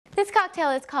This cocktail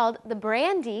is called the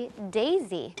Brandy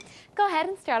Daisy. Go ahead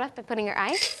and start off by putting your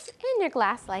ice in your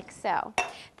glass like so.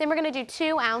 Then we're going to do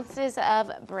 2 ounces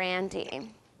of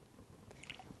brandy.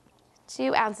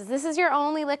 2 ounces. This is your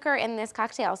only liquor in this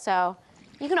cocktail, so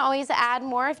you can always add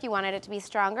more if you wanted it to be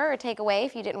stronger or take away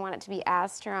if you didn't want it to be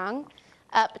as strong.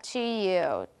 Up to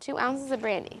you. 2 ounces of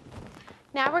brandy.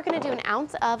 Now we're going to do 1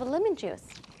 ounce of lemon juice.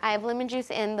 I have lemon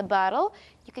juice in the bottle.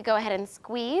 You could go ahead and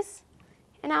squeeze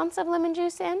 1 ounce of lemon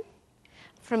juice in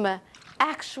from an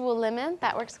actual lemon.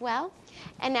 That works well.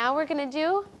 And now we're going to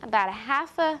do about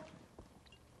 1/2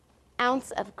 ounce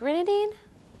of grenadine.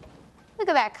 Look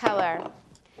at that color.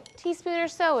 Teaspoon or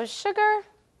so of sugar.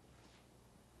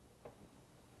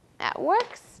 That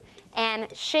works.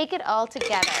 And shake it all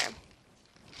together.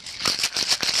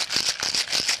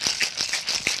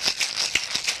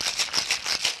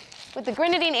 With the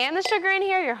grenadine and the sugar in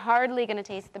here, you're hardly going to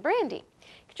taste the brandy.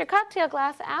 Get your cocktail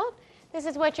glass out. This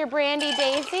is what your Brandy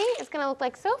Daisy is going to look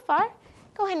like so far.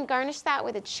 Go ahead and garnish that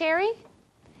with a cherry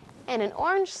and an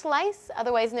orange slice,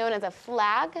 otherwise known as a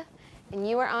flag. And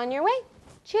you are on your way.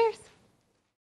 Cheers.